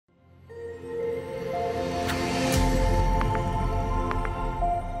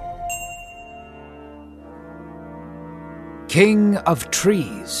King of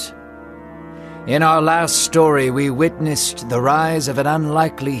Trees. In our last story, we witnessed the rise of an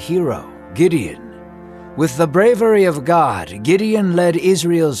unlikely hero, Gideon. With the bravery of God, Gideon led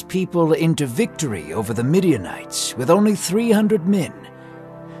Israel's people into victory over the Midianites with only 300 men.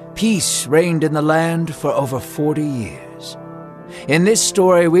 Peace reigned in the land for over 40 years. In this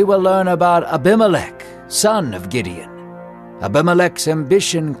story, we will learn about Abimelek, son of Gideon. Abimelek's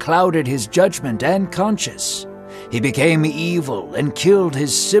ambition clouded his judgment and conscience. He became evil and killed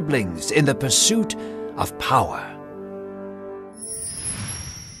his siblings in the pursuit of power.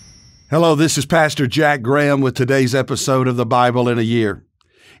 Hello, this is Pastor Jack Graham with today's episode of the Bible in a Year.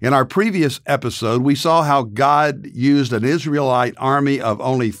 In our previous episode, we saw how God used an Israelite army of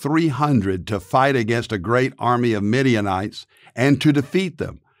only 300 to fight against a great army of Midianites and to defeat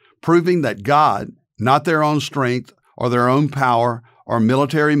them, proving that God, not their own strength or their own power or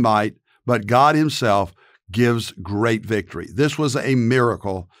military might, but God Himself gives great victory. This was a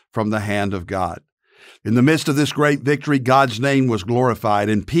miracle from the hand of God. In the midst of this great victory, God's name was glorified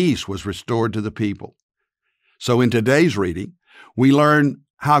and peace was restored to the people. So in today's reading, we learn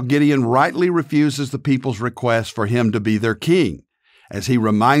how Gideon rightly refuses the people's request for him to be their king, as he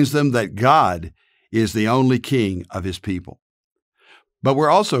reminds them that God is the only king of his people. But we're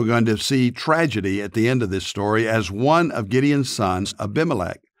also going to see tragedy at the end of this story as one of Gideon's sons,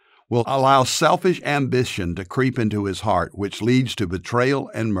 Abimelek, will allow selfish ambition to creep into his heart, which leads to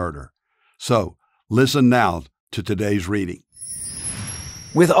betrayal and murder. So, listen now to today's reading.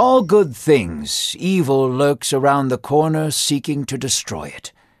 With all good things, evil lurks around the corner seeking to destroy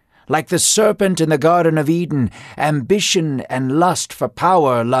it. Like the serpent in the Garden of Eden, ambition and lust for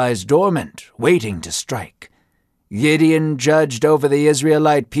power lies dormant, waiting to strike. Gideon judged over the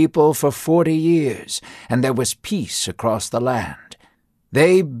Israelite people for 40 years, and there was peace across the land.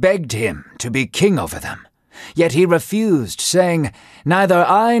 They begged him to be king over them. Yet he refused, saying, "Neither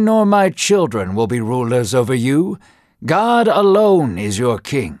I nor my children will be rulers over you. God alone is your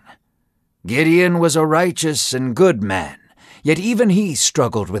king." Gideon was a righteous and good man, yet even he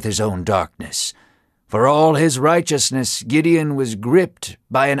struggled with his own darkness. For all his righteousness, Gideon was gripped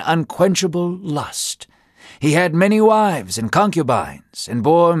by an unquenchable lust. He had many wives and concubines and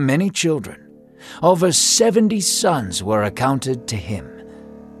bore many children. Over 70 sons were accounted to him.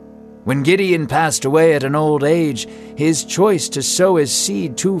 When Gideon passed away at an old age, his choice to sow his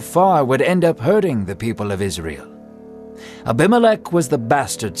seed too far would end up hurting the people of Israel. Abimelek was the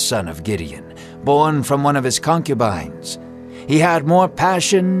bastard son of Gideon, born from one of his concubines. He had more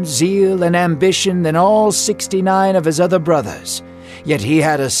passion, zeal, and ambition than all 69 of his other brothers, yet he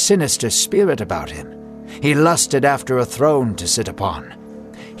had a sinister spirit about him. He lusted after a throne to sit upon.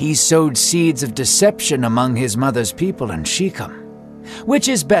 He sowed seeds of deception among his mother's people in Shechem. Which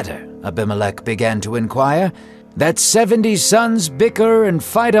is better, Abimelek began to inquire, that 70 sons bicker and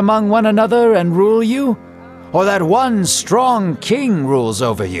fight among one another and rule you, or that one strong king rules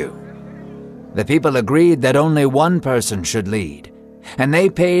over you? The people agreed that only one person should lead, and they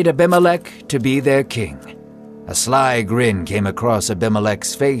paid Abimelek to be their king. A sly grin came across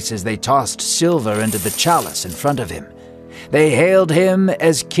Abimelek's face as they tossed silver into the chalice in front of him. They hailed him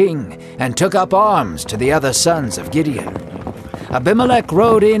as king and took up arms to the other sons of Gideon. Abimelek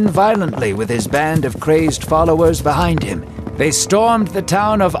rode in violently with his band of crazed followers behind him. They stormed the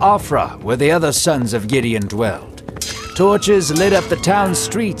town of Ophrah, where the other sons of Gideon dwelled. Torches lit up the town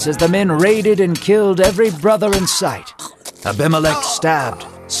streets as the men raided and killed every brother in sight. Abimelek stabbed,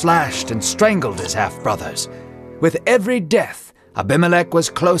 slashed, and strangled his half-brothers. With every death, Abimelek was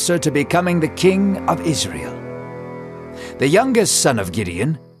closer to becoming the king of Israel. The youngest son of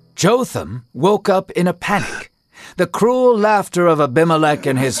Gideon, Jotham, woke up in a panic. The cruel laughter of Abimelek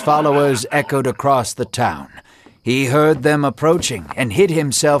and his followers echoed across the town. He heard them approaching and hid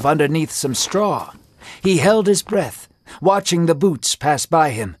himself underneath some straw. He held his breath, watching the boots pass by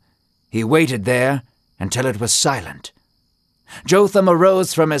him. He waited there until it was silent. Jotham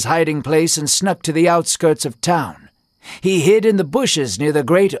arose from his hiding place and snuck to the outskirts of town. He hid in the bushes near the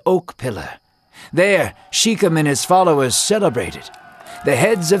great oak pillar. There, Shechem and his followers celebrated. The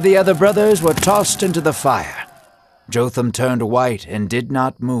heads of the other brothers were tossed into the fire. Jotham turned white and did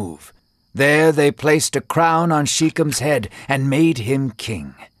not move. There they placed a crown on Shechem's head and made him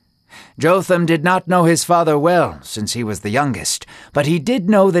king. Jotham did not know his father well, since he was the youngest, but he did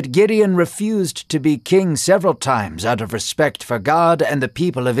know that Gideon refused to be king several times out of respect for God and the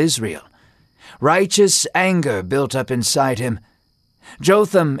people of Israel. Righteous anger built up inside him.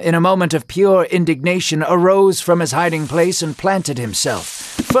 Jotham, in a moment of pure indignation, arose from his hiding place and planted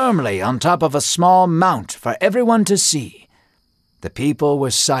himself firmly on top of a small mount for everyone to see. The people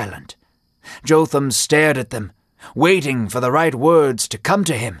were silent. Jotham stared at them, waiting for the right words to come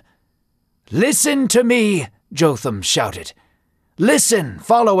to him. "Listen to me," Jotham shouted. "Listen,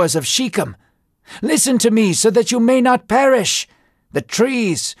 followers of Shechem. Listen to me so that you may not perish. The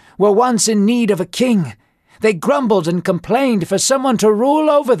trees were once in need of a king. They grumbled and complained for someone to rule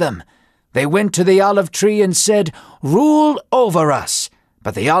over them. They went to the olive tree and said, 'Rule over us.'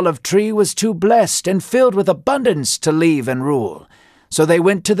 But the olive tree was too blessed and filled with abundance to leave and rule. So they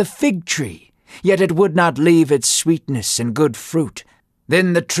went to the fig tree, yet it would not leave its sweetness and good fruit.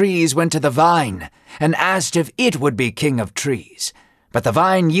 Then the trees went to the vine and asked if it would be king of trees. But the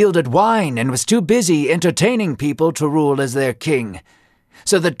vine yielded wine and was too busy entertaining people to rule as their king.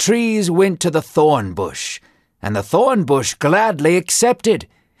 So the trees went to the thorn bush, and the thorn bush gladly accepted.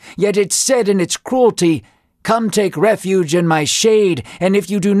 Yet it said in its cruelty, 'Come take refuge in my shade, and if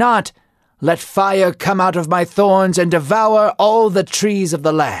you do not, let fire come out of my thorns and devour all the trees of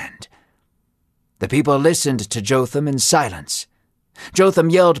the land.'" The people listened to Jotham in silence. Jotham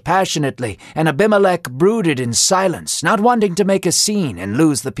yelled passionately, and Abimelek brooded in silence, not wanting to make a scene and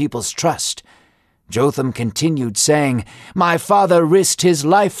lose the people's trust. Jotham continued, saying, "My father risked his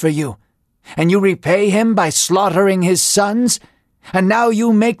life for you, and you repay him by slaughtering his sons? And now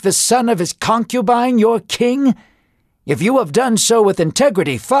you make the son of his concubine your king? If you have done so with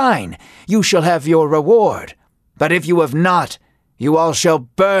integrity, fine, you shall have your reward. But if you have not, you all shall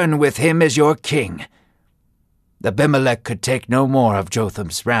burn with him as your king." Abimelek could take no more of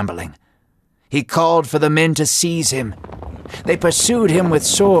Jotham's rambling. He called for the men to seize him. They pursued him with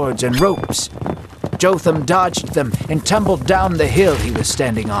swords and ropes. Jotham dodged them and tumbled down the hill he was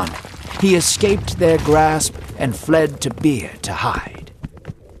standing on. He escaped their grasp and fled to Beer to hide.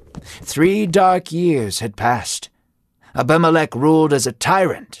 3 dark years had passed. Abimelek ruled as a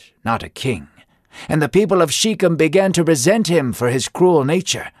tyrant, not a king, and the people of Shechem began to resent him for his cruel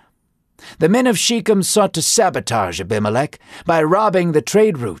nature. The men of Shechem sought to sabotage Abimelek by robbing the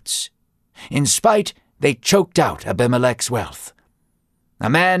trade routes. In spite, they choked out Abimelek's wealth. A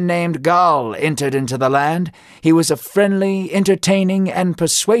man named Gal entered into the land. He was a friendly, entertaining, and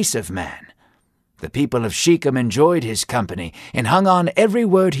persuasive man. The people of Shechem enjoyed his company and hung on every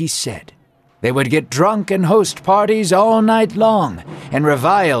word he said. They would get drunk and host parties all night long and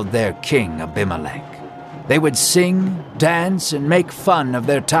reviled their king Abimelek. They would sing, dance, and make fun of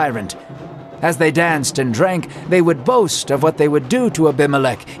their tyrant. As they danced and drank, they would boast of what they would do to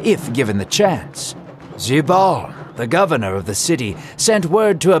Abimelek if given the chance. Zebul, the governor of the city, sent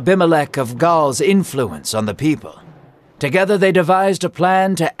word to Abimelek of Gal's influence on the people. Together they devised a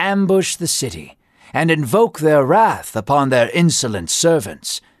plan to ambush the city and invoke their wrath upon their insolent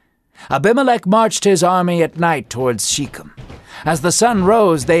servants. Abimelek marched his army at night towards Shechem. As the sun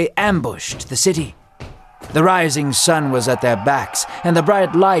rose, they ambushed the city. The rising sun was at their backs, and the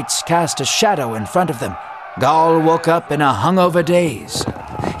bright lights cast a shadow in front of them. Gal woke up in a hungover daze.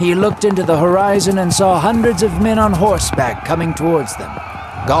 He looked into the horizon and saw hundreds of men on horseback coming towards them.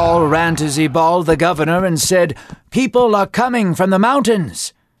 Gal ran to Zebul, the governor, and said, "People are coming from the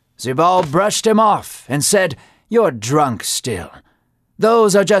mountains." Zebul brushed him off and said, "You're drunk still.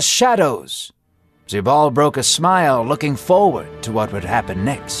 Those are just shadows." Zebul broke a smile, looking forward to what would happen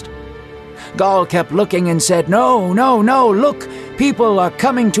next. Gal kept looking and said, "No, no, no, look, people are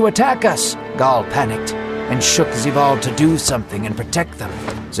coming to attack us." Gal panicked and shook Zebul to do something and protect them.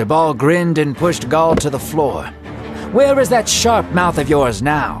 Zebul grinned and pushed Gal to the floor. "Where is that sharp mouth of yours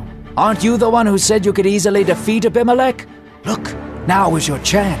now? Aren't you the one who said you could easily defeat Abimelek? Look, now is your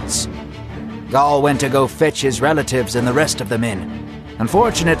chance." Gal went to go fetch his relatives and the rest of the men.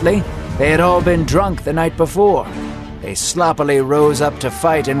 Unfortunately, they had all been drunk the night before. They sloppily rose up to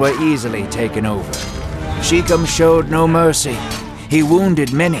fight and were easily taken over. Shechem showed no mercy. He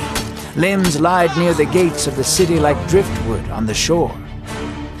wounded many. Limbs lied near the gates of the city like driftwood on the shore.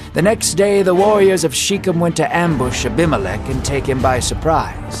 The next day, the warriors of Shechem went to ambush Abimelek and take him by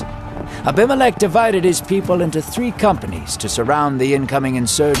surprise. Abimelek divided his people into 3 companies to surround the incoming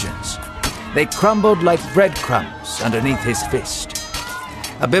insurgents. They crumbled like breadcrumbs underneath his fist.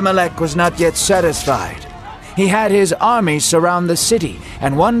 Abimelek was not yet satisfied. He had his army surround the city,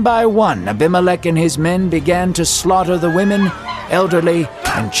 and one by one Abimelek and his men began to slaughter the women, elderly,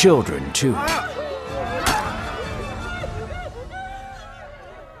 and children too.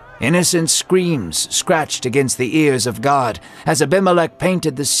 Innocent screams scratched against the ears of God as Abimelek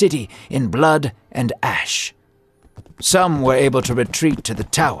painted the city in blood and ash. Some were able to retreat to the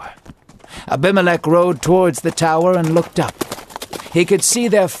tower. Abimelek rode towards the tower and looked up. He could see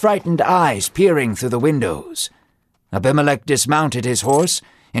their frightened eyes peering through the windows. Abimelek dismounted his horse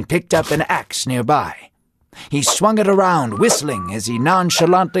and picked up an axe nearby. He swung it around, whistling as he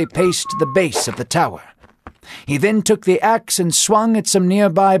nonchalantly paced the base of the tower. He then took the axe and swung at some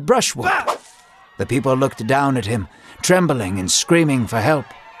nearby brushwood. The people looked down at him, trembling and screaming for help.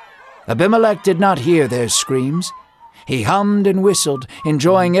 Abimelek did not hear their screams. He hummed and whistled,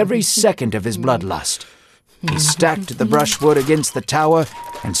 enjoying every second of his bloodlust. He stacked the brushwood against the tower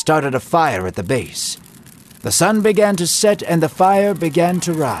and started a fire at the base. The sun began to set and the fire began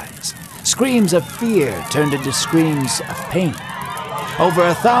to rise. Screams of fear turned into screams of pain. Over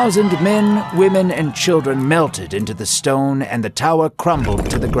 1,000 men, women, and children melted into the stone, and the tower crumbled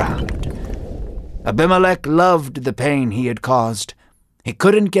to the ground. Abimelek loved the pain he had caused. He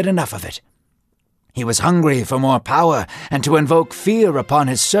couldn't get enough of it. He was hungry for more power and to invoke fear upon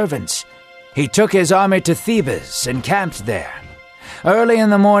his servants. He took his army to Thebes and camped there. Early in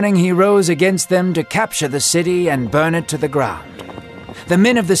the morning he rose against them to capture the city and burn it to the ground. The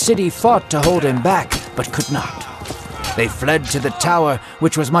men of the city fought to hold him back, but could not. They fled to the tower,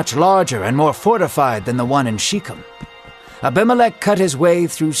 which was much larger and more fortified than the one in Shechem. Abimelek cut his way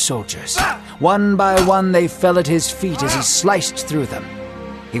through soldiers. One by one they fell at his feet as he sliced through them.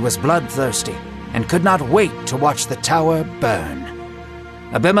 He was bloodthirsty and could not wait to watch the tower burn.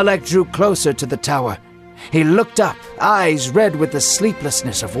 Abimelek drew closer to the tower. He looked up, eyes red with the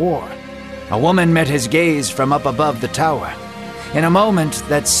sleeplessness of war. A woman met his gaze from up above the tower. In a moment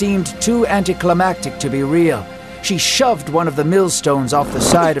that seemed too anticlimactic to be real, she shoved one of the millstones off the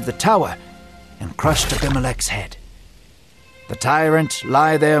side of the tower and crushed Abimelek's head. The tyrant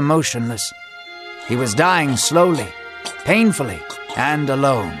lay there motionless. He was dying slowly, painfully, and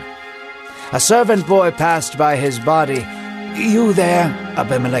alone. A servant boy passed by his body. "You there,"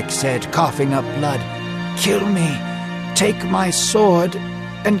 Abimelek said, coughing up blood. "Kill me. Take my sword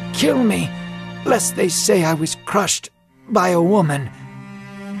and kill me, lest they say I was crushed by a woman."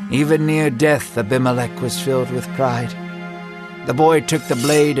 Even near death, Abimelek was filled with pride. The boy took the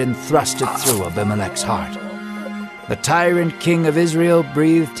blade and thrust it through Abimelek's heart. The tyrant king of Israel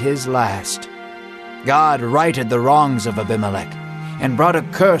breathed his last. God righted the wrongs of Abimelek and brought a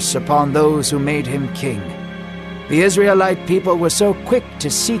curse upon those who made him king. The Israelite people were so quick to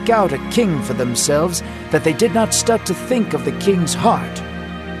seek out a king for themselves that they did not stop to think of the king's heart.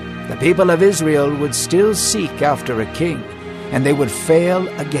 The people of Israel would still seek after a king, and they would fail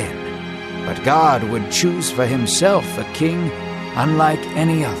again. But God would choose for himself a king unlike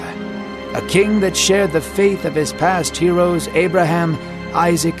any other. A king that shared the faith of his past heroes Abraham,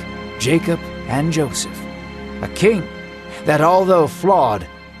 Isaac, Jacob, and Joseph. A king that, although flawed,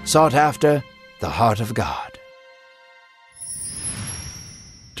 sought after the heart of God.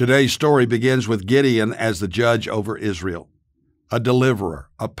 Today's story begins with Gideon as the judge over Israel, a deliverer,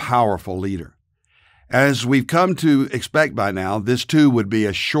 a powerful leader. As we've come to expect by now, this too would be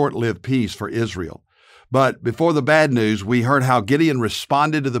a short-lived peace for Israel. But before the bad news, we heard how Gideon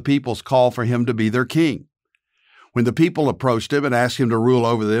responded to the people's call for him to be their king. When the people approached him and asked him to rule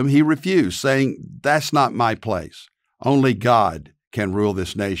over them, he refused, saying, "That's not my place. Only God can rule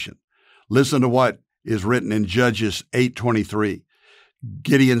this nation." Listen to what is written in Judges 8:23.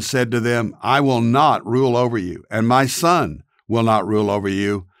 Gideon said to them, "I will not rule over you, and my son will not rule over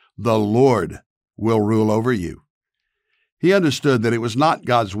you. The Lord will rule over you." He understood that it was not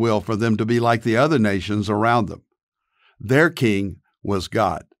God's will for them to be like the other nations around them. Their king was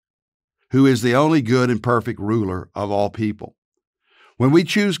God, who is the only good and perfect ruler of all people. When we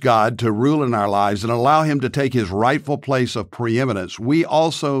choose God to rule in our lives and allow him to take his rightful place of preeminence, we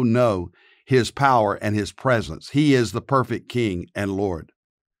also know his power and his presence. He is the perfect king and Lord.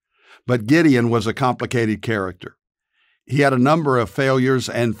 But Gideon was a complicated character. He had a number of failures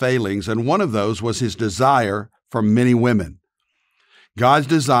and failings, and one of those was his desire for many women. God's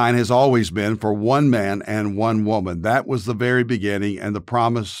design has always been for one man and one woman. That was the very beginning and the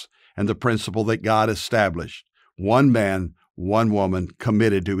promise and the principle that God established. One man, one woman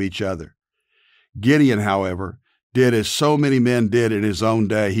committed to each other. Gideon, however, did as so many men did in his own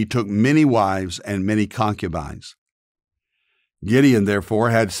day. He took many wives and many concubines. Gideon,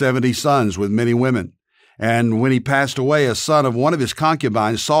 therefore, had 70 sons with many women. And when he passed away, a son of one of his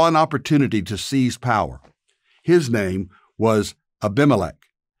concubines saw an opportunity to seize power. His name was Abimelek.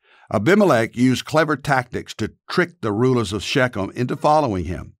 Abimelek used clever tactics to trick the rulers of Shechem into following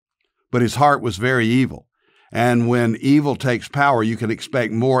him. But his heart was very evil. And when evil takes power, you can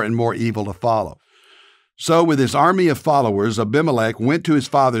expect more and more evil to follow. So with his army of followers, Abimelek went to his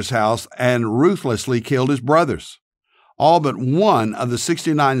father's house and ruthlessly killed his brothers. All but one of the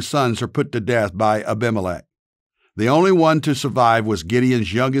 69 sons are put to death by Abimelek. The only one to survive was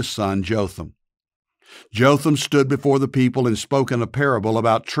Gideon's youngest son, Jotham. Jotham stood before the people and spoke in a parable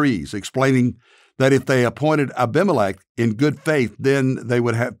about trees, explaining that if they appointed Abimelek in good faith, then they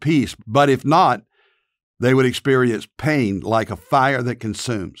would have peace. But if not, They would experience pain like a fire that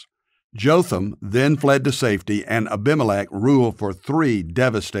consumes. Jotham then fled to safety, and Abimelek ruled for 3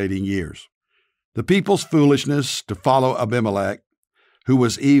 devastating years. The people's foolishness to follow Abimelek, who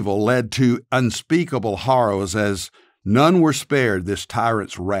was evil, led to unspeakable horrors as none were spared this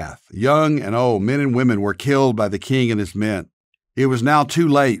tyrant's wrath. Young and old, men and women were killed by the king and his men. It was now too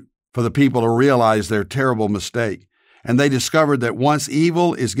late for the people to realize their terrible mistake, and they discovered that once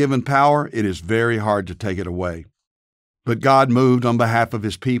evil is given power, it is very hard to take it away. But God moved on behalf of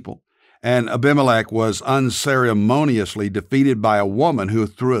his people, and Abimelek was unceremoniously defeated by a woman who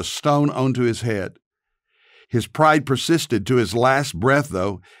threw a stone onto his head. His pride persisted to his last breath,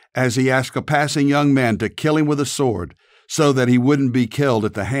 though, as he asked a passing young man to kill him with a sword so that he wouldn't be killed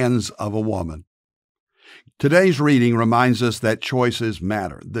at the hands of a woman. Today's reading reminds us that choices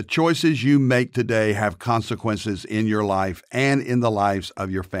matter. The choices you make today have consequences in your life and in the lives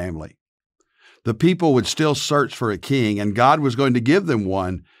of your family. The people would still search for a king, and God was going to give them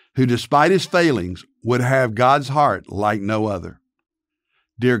one who, despite his failings, would have God's heart like no other.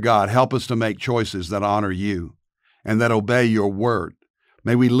 Dear God, help us to make choices that honor you and that obey your word.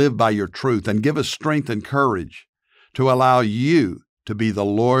 May we live by your truth, and give us strength and courage to allow you to be the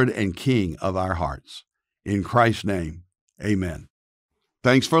Lord and King of our hearts. In Christ's name, amen.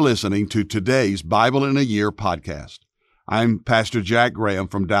 Thanks for listening to today's Bible in a Year podcast. I'm Pastor Jack Graham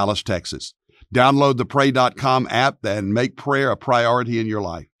from Dallas, Texas. Download the pray.com app and make prayer a priority in your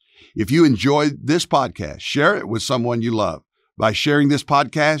life. If you enjoyed this podcast, share it with someone you love. By sharing this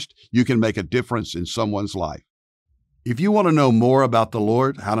podcast, you can make a difference in someone's life. If you want to know more about the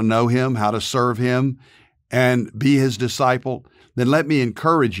Lord, how to know him, how to serve him, and be his disciple, then let me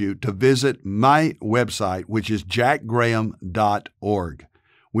encourage you to visit my website, which is jackgraham.org.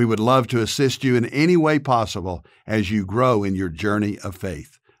 We would love to assist you in any way possible as you grow in your journey of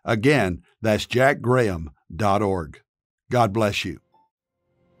faith. Again, that's jackgraham.org. God bless you.